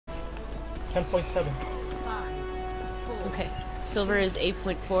10.7. Okay. Silver is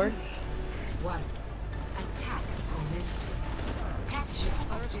 8.4. One. Attack commencing. Capture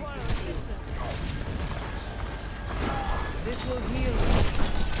objective. This will heal.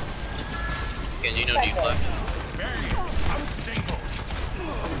 And you know deep left.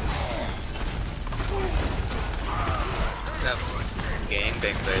 That gang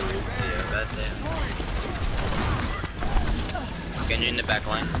bang player Lucy, bad damn. Can you in the back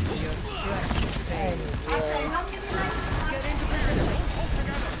line?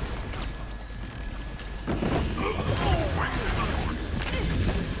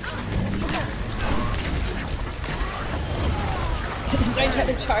 This guy tried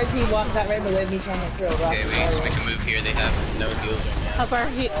to charge me, walked out right in the way of me trying to throw a rock. Okay, we need to make a move here. They have no heals right now.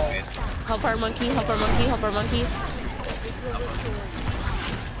 Help our monkey, help our monkey, help our monkey.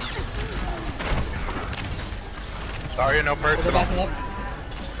 Sorry, no personal. Backing up.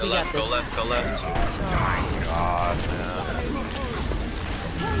 Go left, go left, go left. Oh my god, man.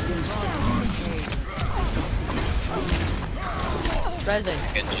 Resin.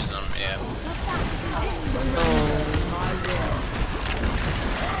 Can use them, yeah. Oh.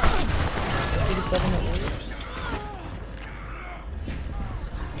 87 at least.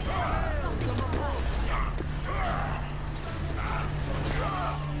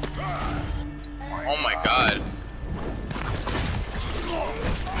 Oh my god.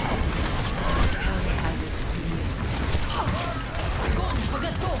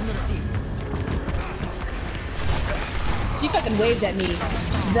 She fucking waved at me.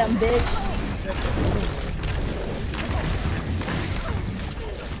 Dumb bitch.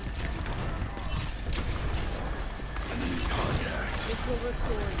 This will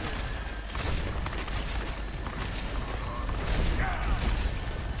restore you.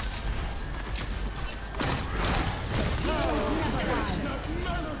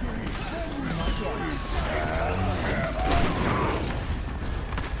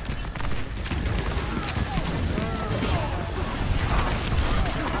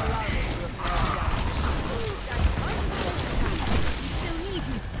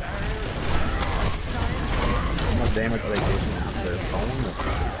 How much damage are they dishing out to this phone?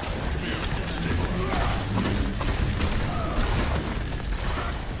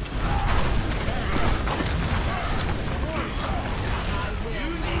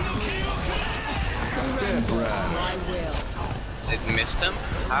 It missed him?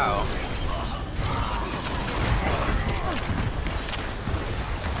 How?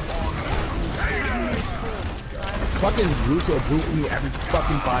 Fucking Russo boot me every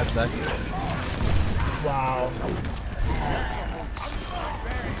fucking 5 seconds. Wow.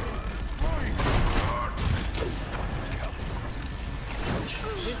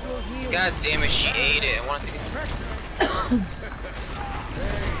 God damn it, she ate it. I wanted to get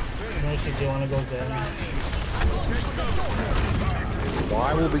Nice, do you want to go Zen?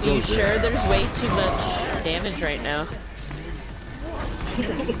 Why will we Are go you there? sure there's way too much damage right now? I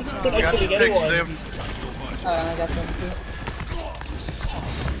got to fix them. Oh, I got them too.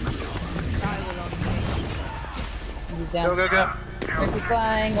 He's down. Go, go, go. Nurse is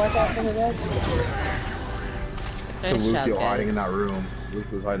flying. Watch out for the red. So Nice job, Lucio hiding in guys. that room.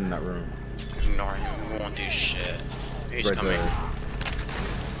 Lucio's hiding in that room. ignore him. We won't do shit. He's Right coming. there.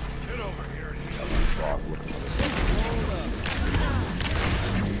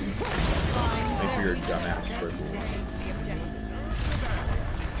 Thanks for your dumbass triple.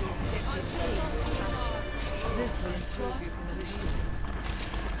 This will improve your condition.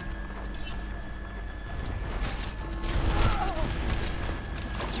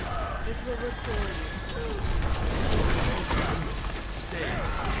 This will restore you.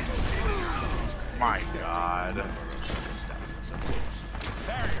 My god.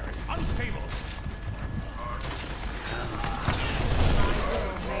 Barrier unstable.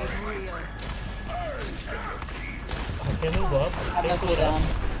 Okay, move up. I'm gonna cool down.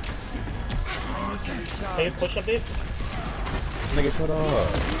 Hey, push up, babe. Nigga, shut up.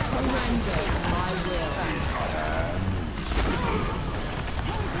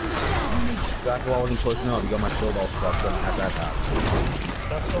 Back while I wasn't pushing up, you got my shield all stuffed up at that time.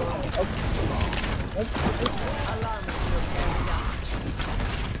 That's all.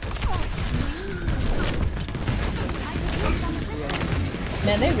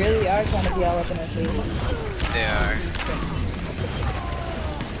 Man, they really are trying to be all up in our face. They are.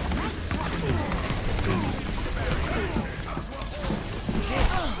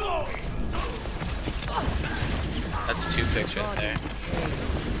 That's 2 picks right there.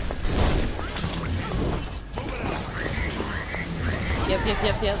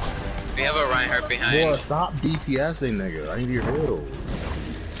 Yep. We have a Reinhardt behind. Boy, stop DPSing, nigga. I need your heals.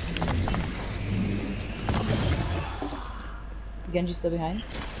 Is Genji still behind?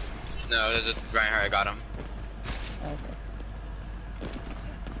 No, there's a Reinhardt. I got him. Okay.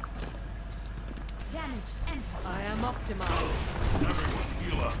 I am optimized.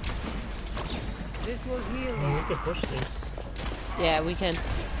 Heal up. This will heal I mean, we you. could push this. Yeah, we can.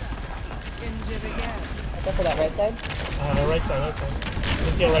 Injure again. I go for that right side. The right side, right side.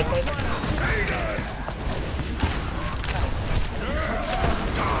 You see a right side?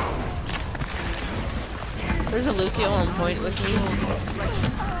 There's a Lucio on point with me.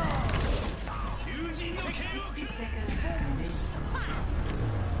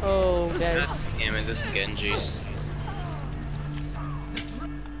 Oh, guys. God damn it, this Genji's.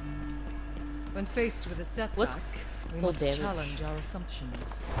 When faced with a setback, What's we full must damage? challenge our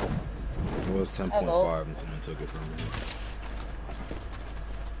assumptions. It was 10.5 and someone took it from me.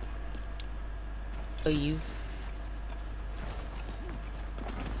 Oh, you.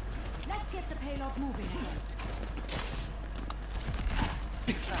 Let's get the payload moving again.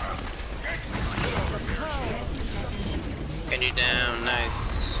 Genji down,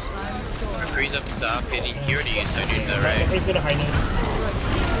 nice. Freeze up top, hitting here to you, so doing that right. He's gonna hide him.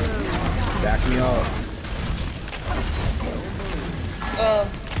 Back me up.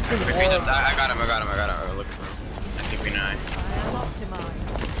 Freeze up, I got him. Oh, look for him. I think we know. I am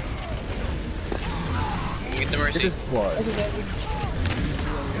optimized. Get the Look at mercy. this slut.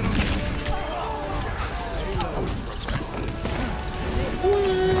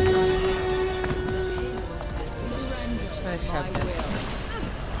 Nice shot.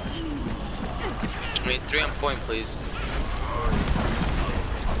 Wait, 3 on point, please.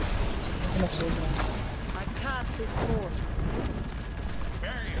 I cast this forth.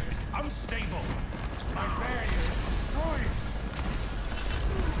 Barrier is unstable. My barrier is destroyed.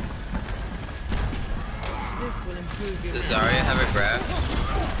 This will improve your Does Zarya have a grab? I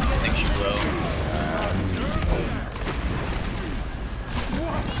think she will.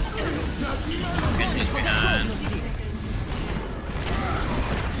 Genji's behind.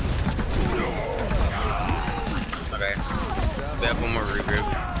 Okay. We have one more regroup.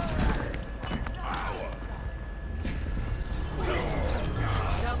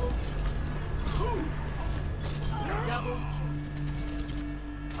 double.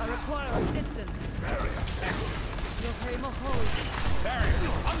 I require assistance. Your frame of hold.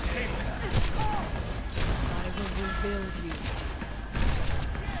 Barrier unstable. I will rebuild you.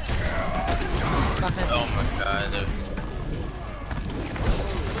 Oh my god.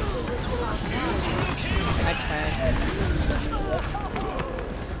 That's bad.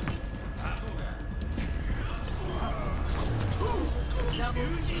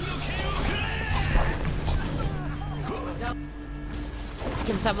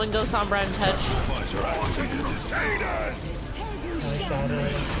 Can someone go Sombra and touch? Nice shot.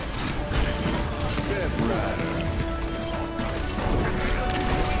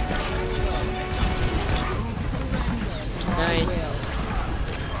 Nice.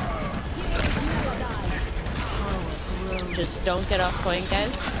 Just don't get off point,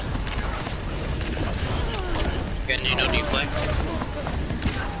 guys. Genji, no deflect.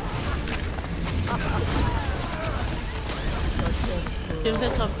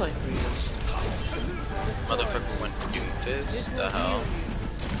 Doomfist on point. Motherfucker went Doomfist. The hell?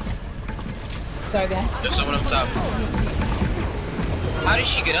 Sorry, behind. There's someone up top. How did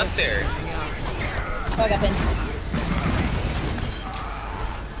she get up there? Oh, I got pinned.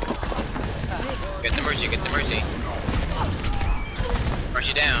 Get the mercy, get the mercy.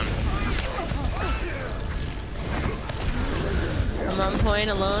 Mercy down. I'm on point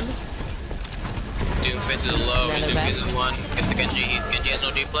alone. Doomfist is low, None of Doomfist that. is 1. Get the Genji. Genji has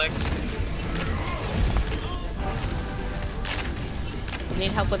no deflect. I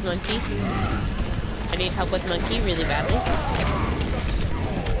need help with monkey. I need help with monkey really badly.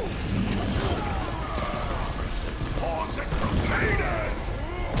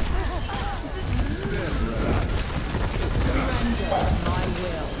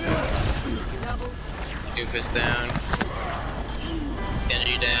 Doomfist down.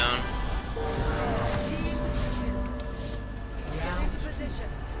 Genji down.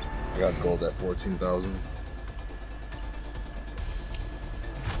 I got gold at 14,000.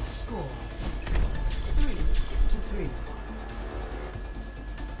 Score 3-3.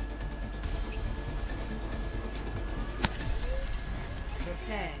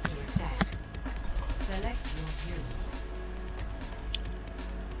 Prepare to attack. Select your hero.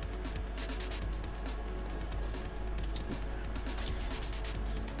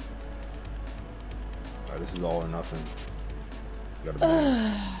 Alright, this is all or nothing. Gotta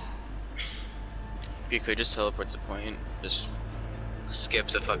If you could just teleport to point, just skip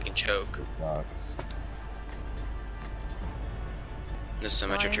the fucking choke. This box. This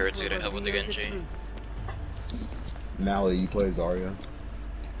symmetric turret's gonna help with the Genji. Nally, you play Zarya.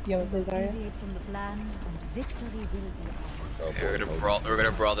 You ever play Zarya? Deviate from the plan, and victory will be ours. Oh, Okay, we're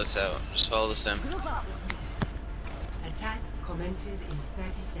gonna brawl this out. Just follow the sim. Attack commences in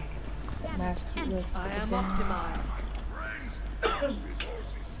 30 seconds. Max, this I am optimized.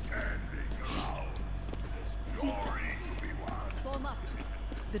 Form up.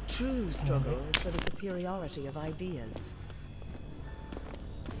 The true struggle is for the superiority of ideas.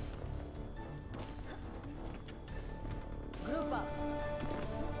 Group up.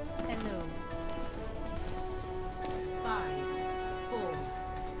 Hello. 5, 4,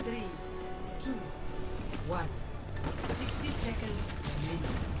 3, 2, 1. 60 seconds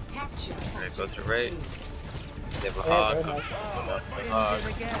remaining. Capture. Alright, go to right. They have a hog.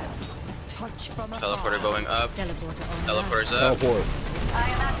 Touch from afar. Teleporter going up. Teleporter on Teleporter's up. Teleport. I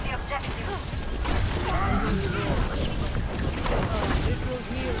am at the objective. This will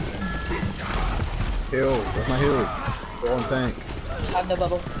heal. Heal. Where's my heal? Go on tank. I have no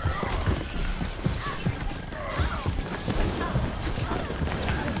bubble.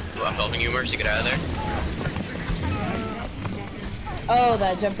 Well, I'm helping you, Mercy. Get out of there. Oh,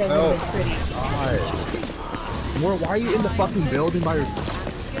 that jump frozen Oh. was pretty. God. Why are you in the fucking building by yourself?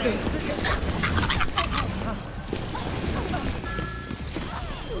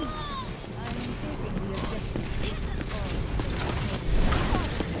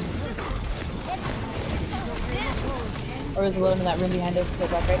 Or was alone in that room behind us, so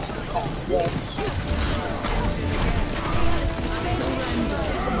back right. So,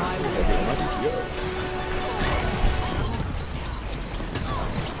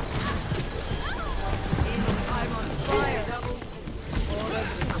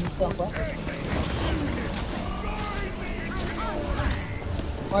 I'm still what?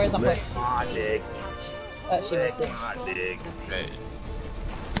 Or is on foot? My dick. Oh, she missed it. My dick. Right.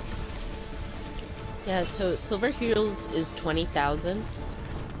 Yeah, so silver heals is 20,000.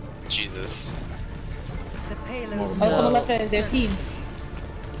 Jesus. The payload. Oh, someone left their team.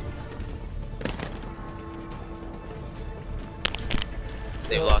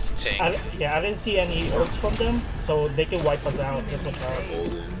 They lost a tank. I didn't see any ults from them, so they can wipe us out. Just watch out.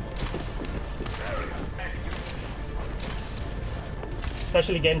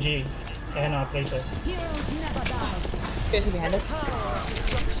 Especially Genji and Tracer. Tracer behind us.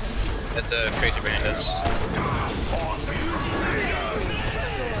 That's a crazy behind us.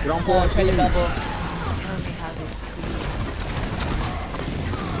 Get on Oh, point, trying to please. double. Tell me how this feels.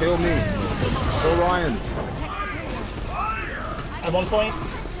 Kill me. Kill Ryan. At one point,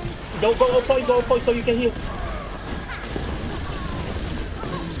 go point so you can heal.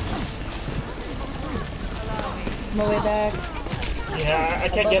 On my way back. Yeah, I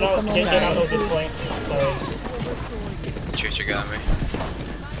can't get out of this point. Sorry. Tracer got me.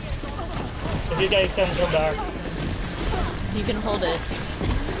 If you guys can come back. You can hold it.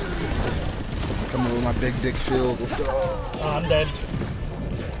 Come on with my big dick shield. Let's go. I'm dead.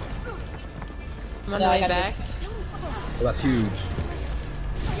 I'm on No, the I way got back. Well, that's huge.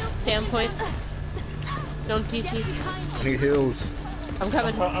 Stand point. Don't DC. I need heals. I'm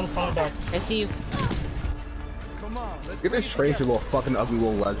coming. I'm coming back. I see you. Get this Tracer, little fucking ugly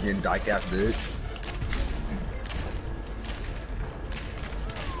little lesbian dyke ass bitch.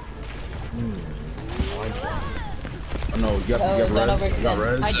 Oh no, you got res. You got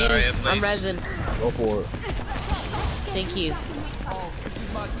res. I do. Sorry, I'm please. resin. Go for it. Thank you.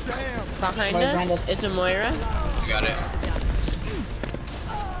 Behind Moira's behind us, us. it's a Moira. Got it.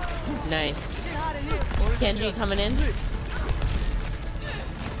 Nice. Genji coming in.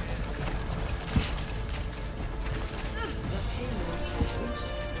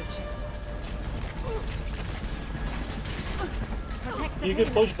 You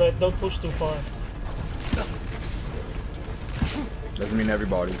can push, but don't push too far. Doesn't mean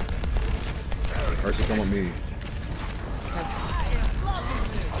everybody. Mercy, come with me.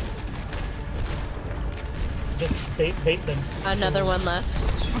 Just bait them. Another one left.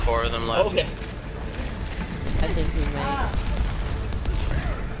 4 of them left. Okay. I think we might.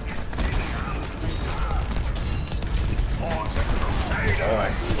 Oh, I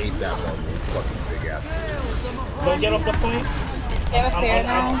hate that one. Fucking big ass. Don't get off the point. They have a fair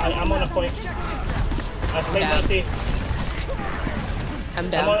now. I'm on a point. I play Down. Mercy. I'm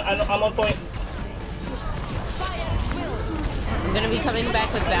down. I'm on point. I'm gonna be coming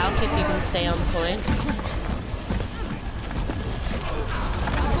back with Valk if you can stay on point.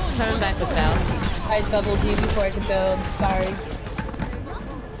 Coming back with Valk. I doubled you before I could go. I'm sorry.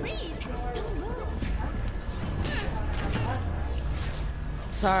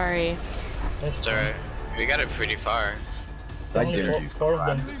 Sorry. That's It's alright. We got it pretty far. That Only Genji's four of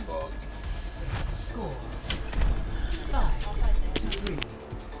them. cracked as fuck. Score 5-3.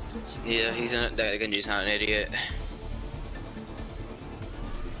 Switching. Yeah, he's in. That Genji's not an idiot.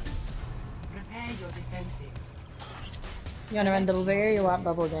 Prepare your defenses. You wanna run double barrier or you want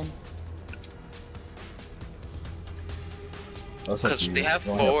bubble again? That's up to Because you. they have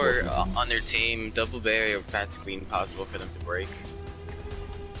You only four people. on their team, double barrier practically impossible for them to break.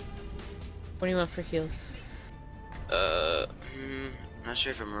 What do you want for heals? Not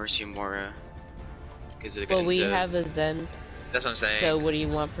sure if I'm Mercy or Mora. Because Well, we have a Zen. That's what I'm saying. So what do you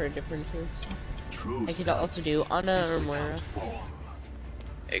want for different heals? I could also do Ana or Moira.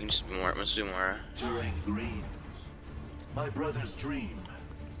 I can just do Mora. Let's do Mora. During green, my brother's dream,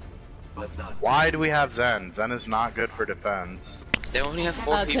 but not. Why do we have Zen? Zen is not good for defense. They only have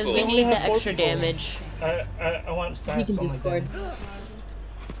four Because people. we need the have four extra people. damage. I want stats. He can on my Discord. Zen.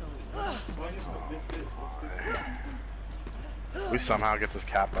 We somehow get this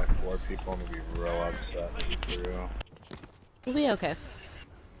capped by 4 people and we'd be real upset. For real. We'll be okay.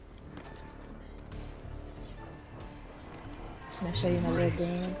 Can I show you my real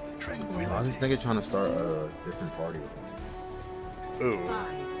game? Why is this nigga trying to start a different party with me? Ooh. 5,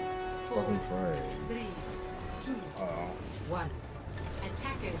 4, Fucking Frey. 3, 2, Oh. 1.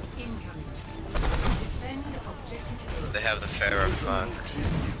 Attackers incoming. Defend objective A. They have the Pharaoh. Fuck.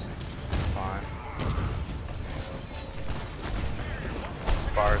 Fine.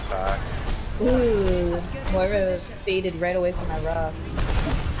 Bar attack. Ooh, Moira faded right away from my rock.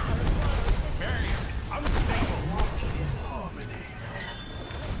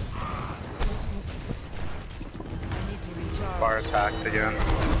 Bar attacked again.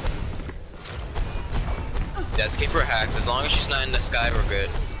 Yeah, let's keep her hacked. As long as she's not in the sky, we're good.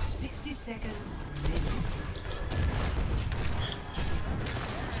 60 seconds remaining.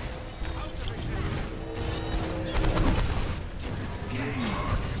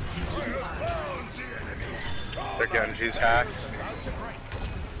 Their Genji's hacked.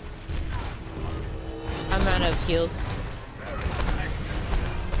 I'm out of heals.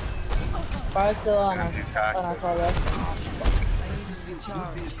 Bar's still on our, Genji's hacked. on our far left.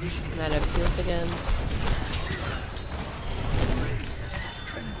 I'm out of heals again.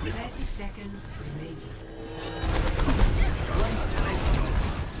 30 seconds remaining.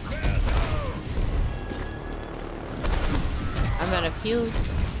 I'm out of heals.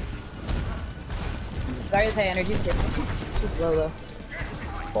 Bar's high energy. Just low though.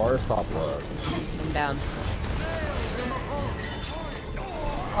 Bar's top left. I'm down.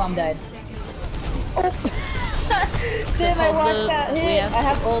 Oh, I'm dead. Sim, I hold watched the- that we hit. have- I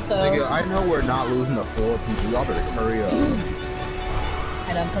have ult though. Nigga, I know we're not losing to 4 people. Y'all better hurry up.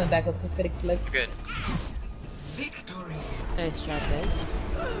 And I'm coming back with prophetic slicks. We're good. Victory. Nice job, guys.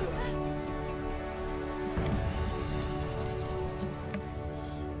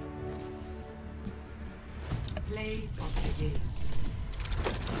 Play of the game.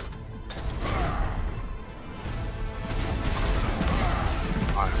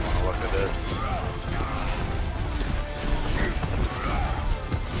 I don't want to look at this.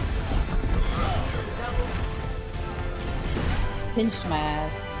 Pinched my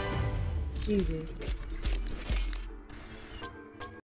ass. Jesus.